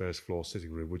on this first floor sitting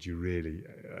room, would you really?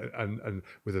 And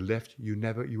with a lift, you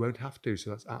won't have to. So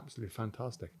that's absolutely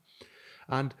fantastic.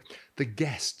 And the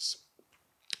guests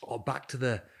are back to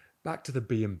the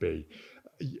B&B.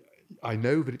 I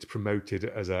know that it's promoted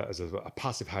as a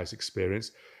passive house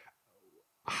experience.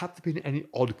 Have there been any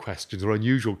odd questions or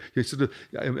unusual?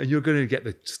 And you're going to get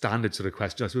the standard sort of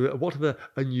questions. So what are the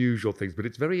unusual things? But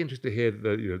it's very interesting to hear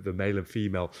the male and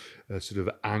female sort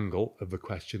of angle of the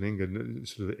questioning and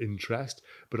sort of the interest.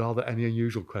 But are there any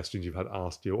unusual questions you've had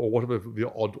asked you, or what have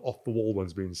the odd, off the wall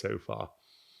ones been so far?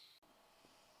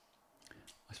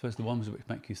 I suppose the ones which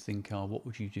make you think are, what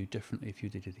would you do differently if you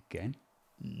did it again?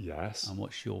 Yes. And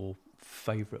what's your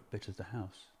favourite bit of the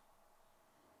house?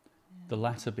 The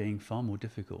latter being far more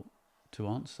difficult to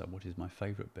answer. What is my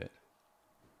favourite bit?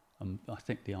 I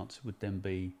think the answer would then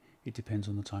be, it depends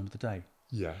on the time of the day.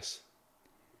 Yes.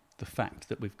 The fact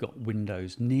that we've got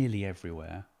windows nearly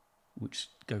everywhere, which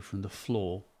go from the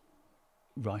floor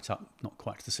right up, not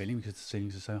quite to the ceiling because the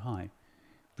ceilings are so high,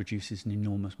 produces an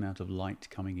enormous amount of light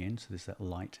coming in. So there's that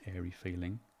light, airy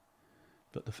feeling.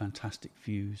 But the fantastic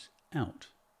views out.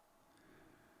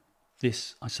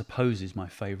 This, I suppose, is my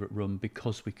favourite room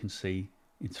because we can see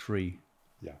in three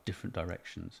different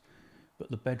directions.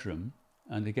 But the bedroom,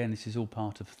 and again, this is all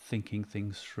part of thinking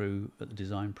things through at the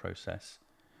design process.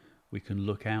 We can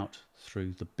look out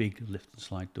through the big lift and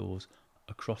slide doors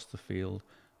across the field,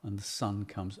 and the sun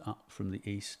comes up from the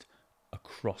east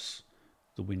across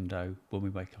the window when we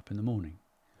wake up in the morning.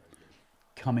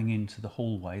 Coming into the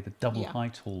hallway, the double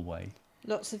height hallway.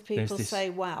 Lots of people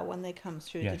say wow when they come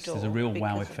through the door. Yes, there's a real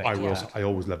wow effect. I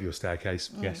always love your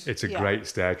staircase. Yes. It's a great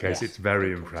staircase. Yes. It's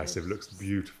very impressive. It looks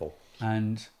beautiful.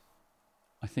 And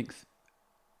I think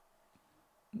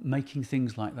making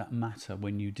things like that matter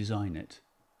when you design it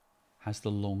has the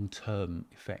long-term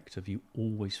effect of you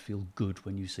always feel good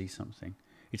when you see something.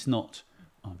 It's not,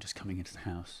 I'm just coming into the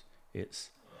house.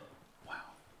 It's, wow.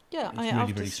 Yeah, it's really,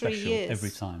 after really 3 special years, every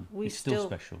time. It's still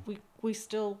special. We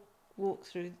still walk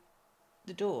through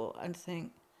the door and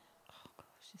think, oh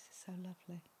gosh, this is so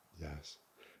lovely. Yes.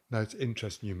 Now, it's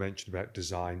interesting you mentioned about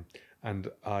design,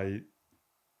 and I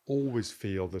always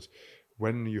feel that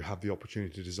when you have the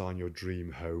opportunity to design your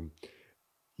dream home,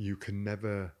 you can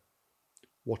never,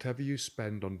 whatever you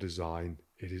spend on design,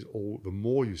 it is all, the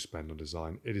more you spend on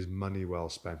design, it is money well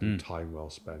spent and time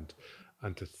well spent.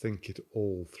 And to think it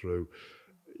all through,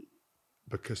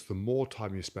 because the more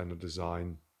time you spend on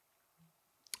design,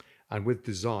 and with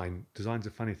design's a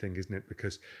funny thing, isn't it?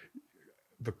 Because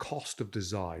the cost of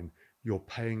design, you're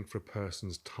paying for a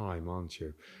person's time, aren't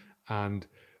you? And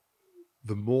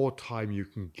the more time you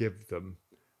can give them,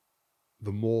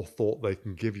 the more thought they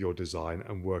can give your design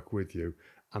and work with you,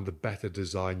 and the better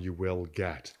design you will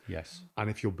get. Yes. And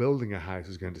if you're building a house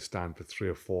that's going to stand for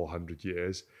 300 or 400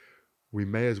 years, we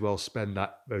may as well spend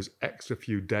those extra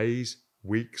few days,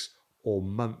 weeks, or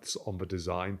months on the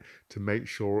design to make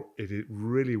sure it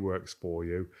really works for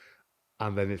you,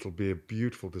 and then it'll be a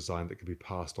beautiful design that can be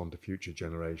passed on to future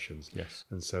generations. Yes.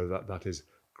 And so that is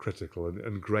critical,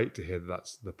 and great to hear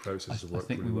that's the process of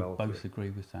working really well. I think we would both agree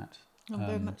with that. Oh,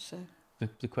 very much so.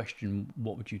 The question,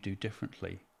 what would you do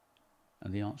differently?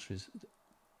 And the answer is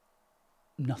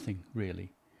nothing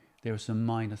really. There are some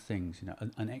minor things,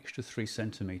 an extra 3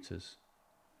 centimetres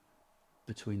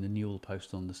between the newel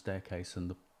post on the staircase and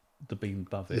the beam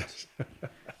above it. Yes.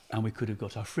 And we could have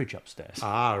got our fridge upstairs.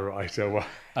 Ah, right. Oh, well.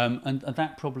 And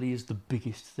that probably is the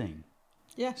biggest thing.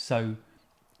 Yeah. So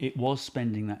it was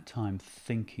spending that time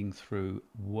thinking through,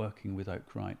 working with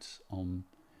Oak Wrights on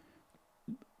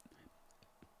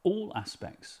all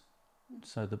aspects.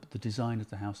 So the design of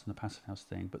the house and the passive house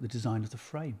thing, but the design of the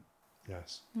frame.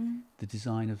 Yes. The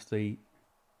design of the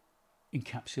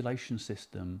encapsulation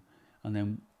system, and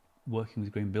then working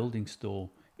with Green Building Store,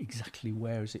 exactly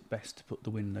where is it best to put the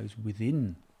windows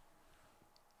within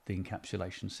the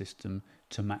encapsulation system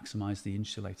to maximise the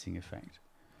insulating effect.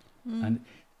 And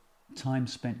time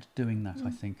spent doing that,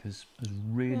 I think, has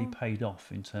really paid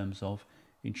off in terms of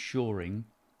ensuring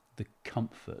the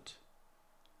comfort,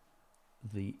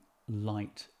 the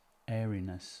light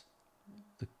airiness,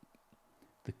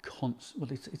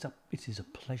 it is a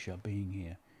pleasure being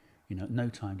here. You know, at no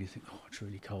time do you think, oh, it's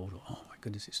really cold, or oh my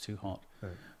goodness, it's too hot,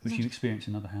 which you experience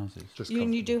in other houses.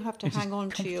 You do have to It is hang on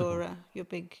to comfortable. your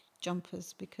big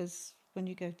jumpers, because when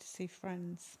you go to see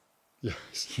friends,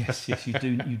 Yes. Yes, you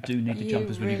do need the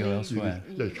jumpers when you go really- elsewhere.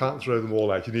 Yeah, you can't throw them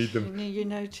all out. You need them. you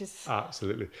notice.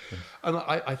 Absolutely. And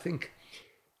I think,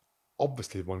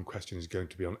 obviously, one question is going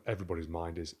to be on everybody's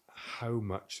mind is, how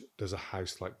much does a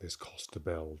house like this cost to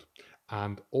build?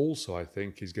 And also, I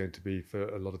think, is going to be for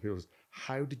a lot of people,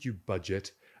 how did you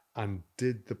budget, and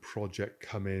did the project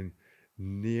come in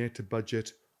near to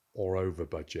budget or over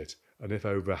budget? And if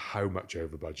over, how much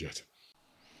over budget?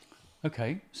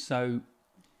 Okay, so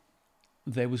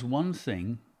there was one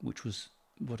thing which was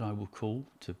what I will call,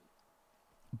 to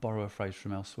borrow a phrase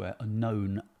from elsewhere, a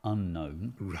known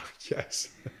unknown, Right, yes.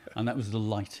 and that was the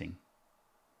lighting.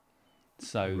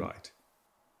 So Right.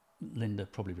 Linda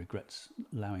probably regrets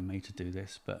allowing me to do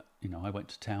this, but you know, I went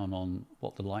to town on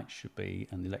what the lights should be,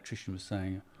 and the electrician was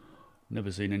saying,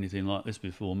 "Never seen anything like this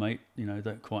before, mate. You know,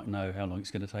 don't quite know how long it's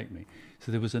going to take me."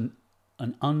 So there was an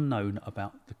unknown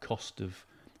about the cost of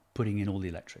putting in all the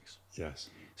electrics. Yes.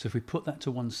 So if we put that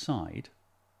to one side,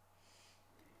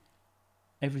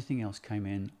 everything else came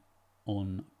in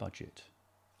on budget.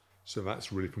 So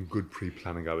that's really from good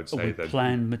pre-planning, I would say. We then.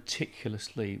 planned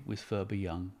meticulously with Furber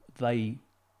Young. They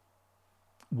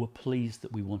were pleased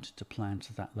that we wanted to plan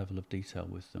to that level of detail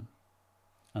with them.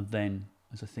 And then,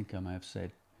 as I think I may have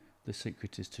said, the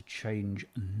secret is to change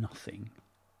nothing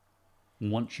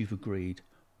once you've agreed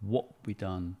what will be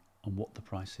done and what the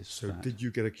price is. So for that. did you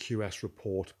get a QS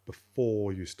report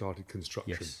before you started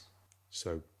construction? Yes.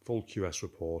 So full QS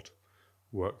report,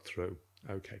 worked through.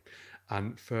 Okay.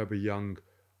 And Furber Young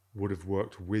would have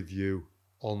worked with you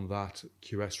on that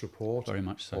QS report? Very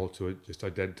much so. Or to just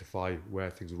identify where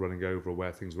things were running over or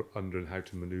where things were under, and how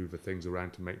to manoeuvre things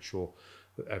around to make sure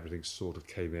that everything sort of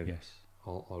came in Yes.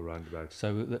 all around about.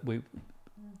 So that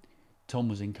Tom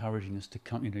was encouraging us to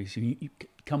come. You know, he said, you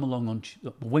come along on.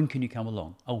 When can you come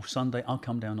along? Oh, Sunday. I'll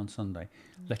come down on Sunday.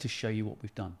 Let us show you what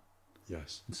we've done.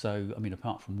 Yes. And so, I mean,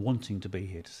 apart from wanting to be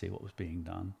here to see what was being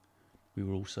done, we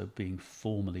were also being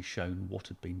formally shown what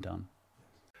had been done.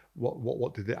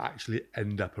 What did it actually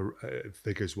end up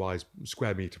figures wise,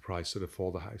 square metre price sort of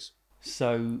for the house?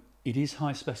 So it is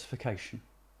high specification,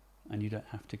 and you don't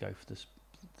have to go for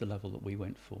the level that we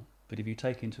went for. But if you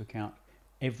take into account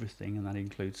everything, and that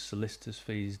includes solicitors'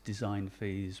 fees, design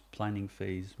fees, planning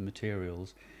fees,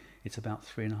 materials, it's about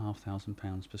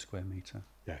 £3,500 per square metre.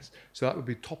 Yes. So that would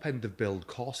be top end of build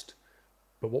cost.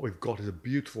 But what we've got is a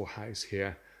beautiful house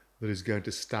here that is going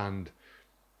to stand,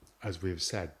 as we've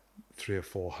said, 300 or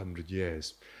 400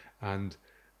 years. And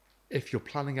if you're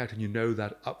planning out and you know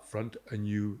that up front and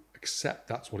you accept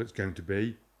that's what it's going to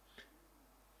be,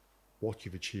 what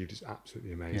you've achieved is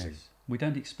absolutely amazing. Yes. We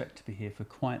don't expect to be here for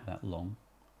quite that long.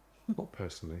 Not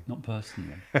personally. Not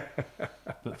personally.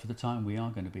 But for the time we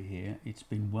are going to be here, it's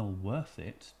been well worth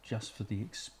it just for the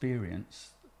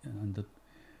experience and the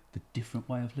different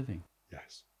way of living.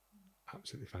 Yes.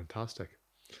 Absolutely fantastic.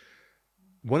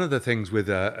 One of the things with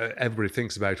everybody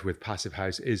thinks about with Passive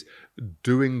House is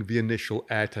doing the initial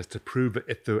air test to prove that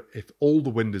if all the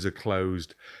windows are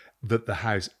closed, that the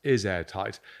house is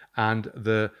airtight. And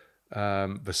the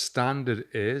standard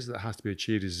is that has to be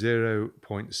achieved is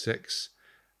 0.6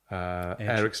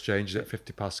 air exchanges at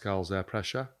 50 pascals air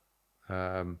pressure.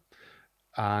 And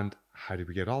how did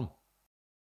we get on?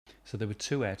 So there were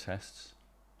two air tests.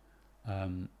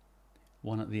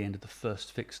 One at the end of the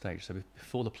first fix stage, so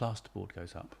before the plasterboard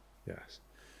goes up. Yes.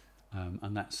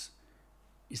 And that's,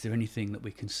 is there anything that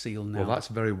we can seal now? Well, that's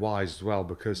very wise as well,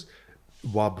 because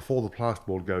while before the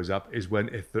plasterboard goes up is when,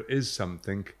 if there is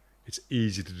something, it's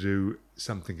easy to do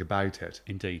something about it.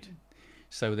 Indeed.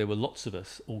 So there were lots of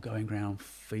us all going around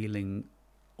feeling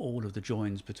all of the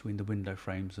joins between the window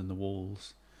frames and the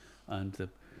walls, and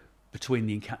between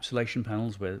the encapsulation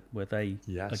panels where they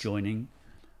Yes. are joining,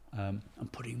 and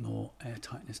putting more air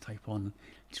tightness tape on.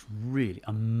 It's really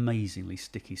amazingly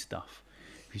sticky stuff.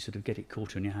 If you sort of get it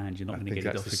caught in your hand, you're not going to get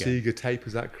it off that's the again. Seeger tape,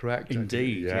 is that correct?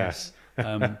 Indeed, Yes.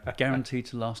 Guaranteed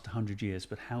to last 100 years,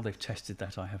 but how they've tested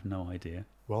that, I have no idea.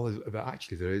 Well,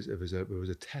 actually, there was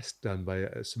a test done by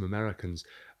some Americans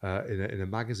in a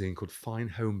magazine called Fine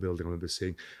Home Building, I remember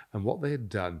seeing, and what they had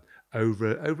done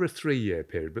over a 3-year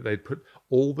period, but they'd put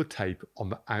all the tape on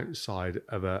the outside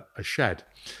of a shed,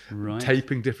 Right.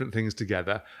 taping different things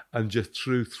together, and just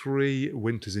through 3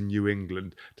 winters in New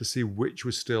England to see which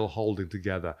was still holding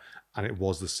together, and it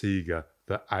was the Seeger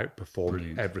that outperformed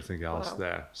Brilliant. everything else Wow.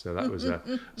 there. So that was a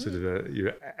sort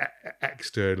of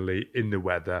externally in the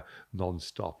weather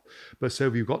non-stop. But so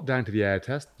we got down to the air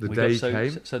test. The day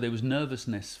came. So there was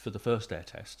nervousness for the first air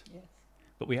test, Yes.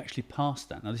 but we actually passed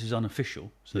that. Now this is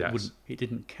unofficial, so Yes. it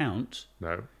didn't count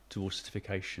No. towards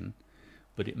certification,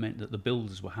 but it meant that the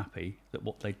builders were happy that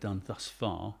what they'd done thus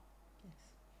far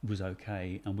was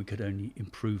okay, and we could only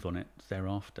improve on it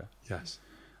thereafter. Yes.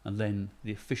 And then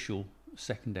the official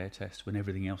second air test when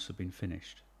everything else had been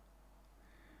finished.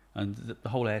 And the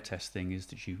whole air test thing is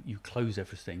that you close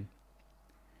everything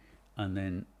and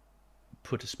then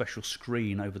put a special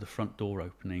screen over the front door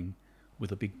opening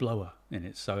with a big blower in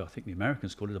it. So I think the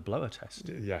Americans call it a blower test.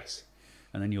 Yes.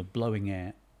 And then you're blowing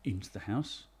air into the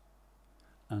house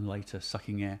and later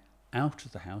sucking air out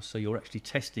of the house. So you're actually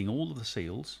testing all of the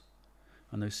seals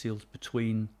and those seals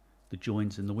between the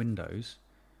joins in the windows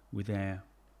with air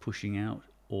pushing out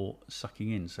or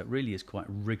sucking in. So it really is quite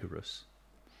rigorous,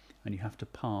 and you have to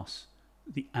pass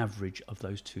the average of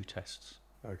those two tests.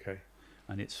 Okay.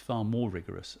 And it's far more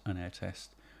rigorous an air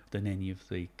test than any of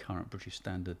the current British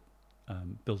standard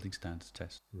building standards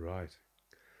tests. Right.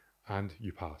 And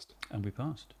you passed. And we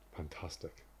passed.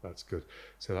 Fantastic. That's good.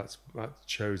 So that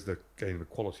shows the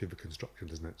quality of the construction,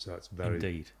 doesn't it? So that's very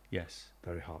Indeed, yes.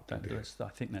 very hard to do. I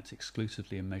think that's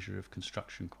exclusively a measure of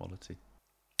construction quality.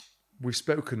 We've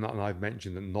spoken, and I've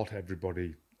mentioned that not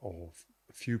everybody or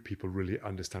few people really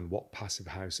understand what Passive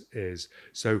House is.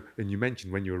 So, and you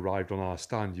mentioned when you arrived on our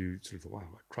stand, you sort of thought, wow,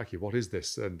 crikey, what is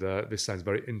this? And this sounds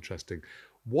very interesting.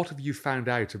 What have you found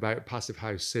out about Passive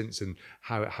House since, and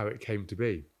how it came to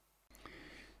be?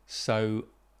 So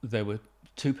there were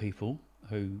two people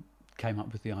who came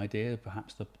up with the idea.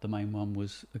 Perhaps the main one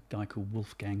was a guy called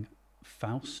Wolfgang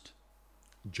Faust.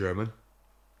 German,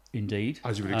 Indeed.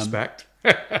 as you would expect.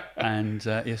 And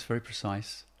yes, very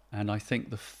precise. And I think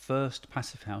the first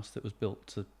passive house that was built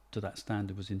to that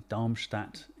standard was in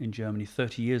Darmstadt in Germany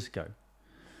 30 years ago.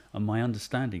 And my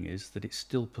understanding is that it's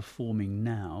still performing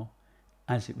now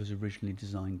as it was originally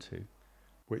designed to.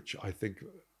 Which I think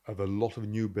of a lot of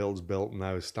new builds built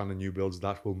now, standard new builds,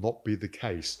 that will not be the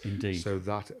case. Indeed.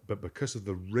 But because of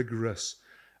the rigorous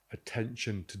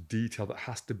attention to detail that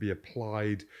has to be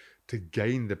applied to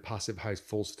gain the Passive House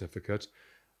full certificate,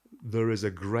 there is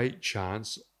a great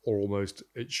chance, or almost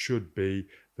it should be,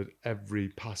 that every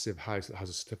Passive House that has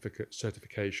a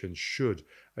certification should,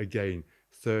 again,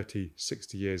 30,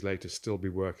 60 years later, still be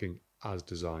working as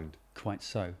designed. Quite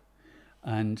so.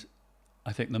 And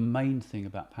I think the main thing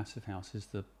about Passive House is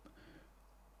the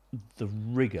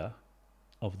rigour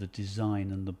of the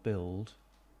design and the build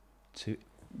to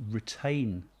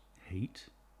retain heat,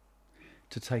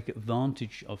 to take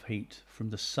advantage of heat from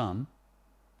the sun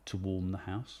to warm the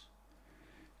house,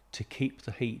 to keep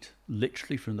the heat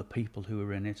literally from the people who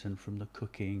are in it and from the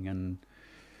cooking and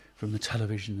from the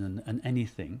television and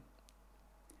anything,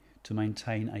 to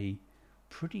maintain a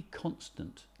pretty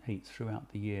constant heat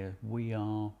throughout the year. We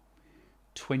are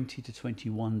 20 to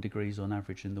 21 degrees on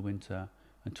average in the winter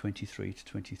and 23 to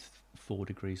 24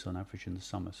 degrees on average in the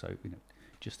summer. So,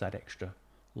 just that extra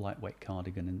lightweight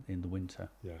cardigan in the winter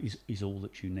is all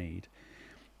that you need.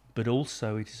 But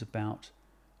also it is about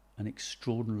an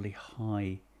extraordinarily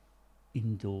high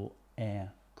indoor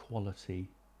air quality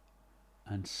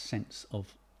and sense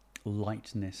of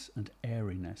lightness and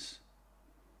airiness.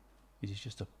 It is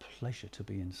just a pleasure to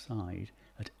be inside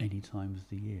at any time of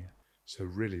the year. So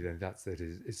really then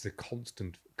it's the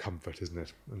constant comfort, isn't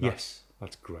it? And Yes.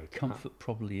 That's great. Comfort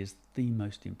probably is the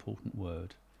most important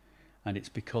word. And it's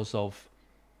because of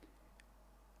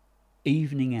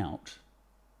evening out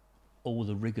all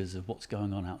the rigours of what's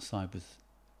going on outside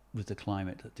with the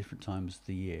climate at different times of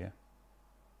the year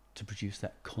to produce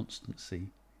that constancy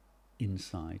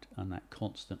inside and that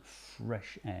constant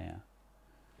fresh air.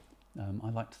 I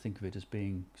like to think of it as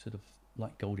being sort of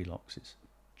like Goldilocks. It's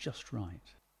just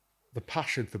right. The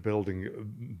passion for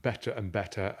building better and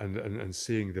better and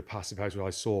seeing the Passive House, which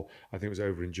I think it was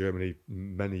over in Germany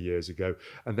many years ago,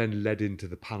 and then led into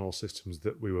the panel systems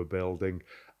that we were building,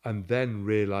 and then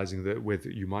realizing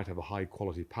that you might have a high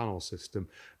quality panel system,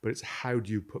 but it's how do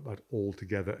you put that all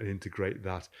together and integrate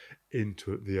that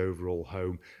into the overall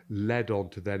home, led on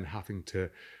to then having to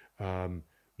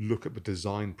look at the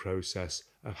design process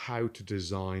of how to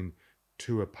design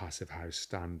to a Passive House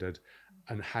standard,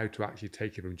 and how to actually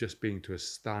take it from just being to a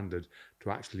standard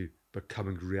to actually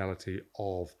becoming reality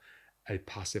of a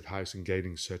Passive House and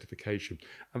gaining certification.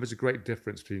 And there's a great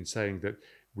difference between saying that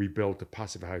we built a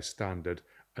Passive House standard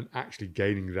and actually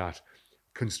gaining that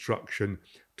construction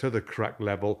to the correct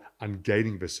level and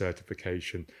gaining the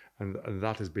certification. And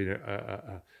that has been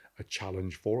a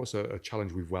challenge for us, a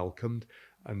challenge we've welcomed.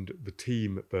 And the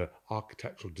team, the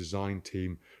architectural design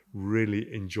team,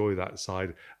 really enjoy that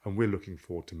side. And we're looking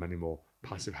forward to many more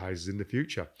passive houses in the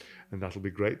future. And that'll be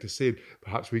great to see.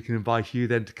 Perhaps we can invite you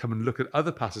then to come and look at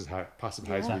other passive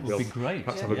houses That we've would be built. great.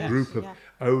 Perhaps Yeah. have a Yes. group of Yeah.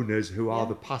 owners who are Yeah.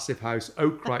 the Passive House,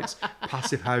 Oakwright's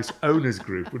Passive House Owners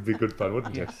Group. Would be good fun,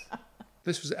 wouldn't it? Yes.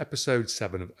 This was episode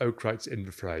 7 of Oakwright's In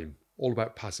the Frame, all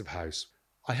about Passive House.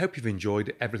 I hope you've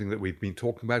enjoyed everything that we've been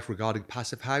talking about regarding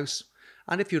Passive House.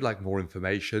 And if you'd like more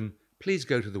information, please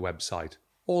go to the website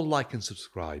or like and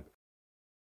subscribe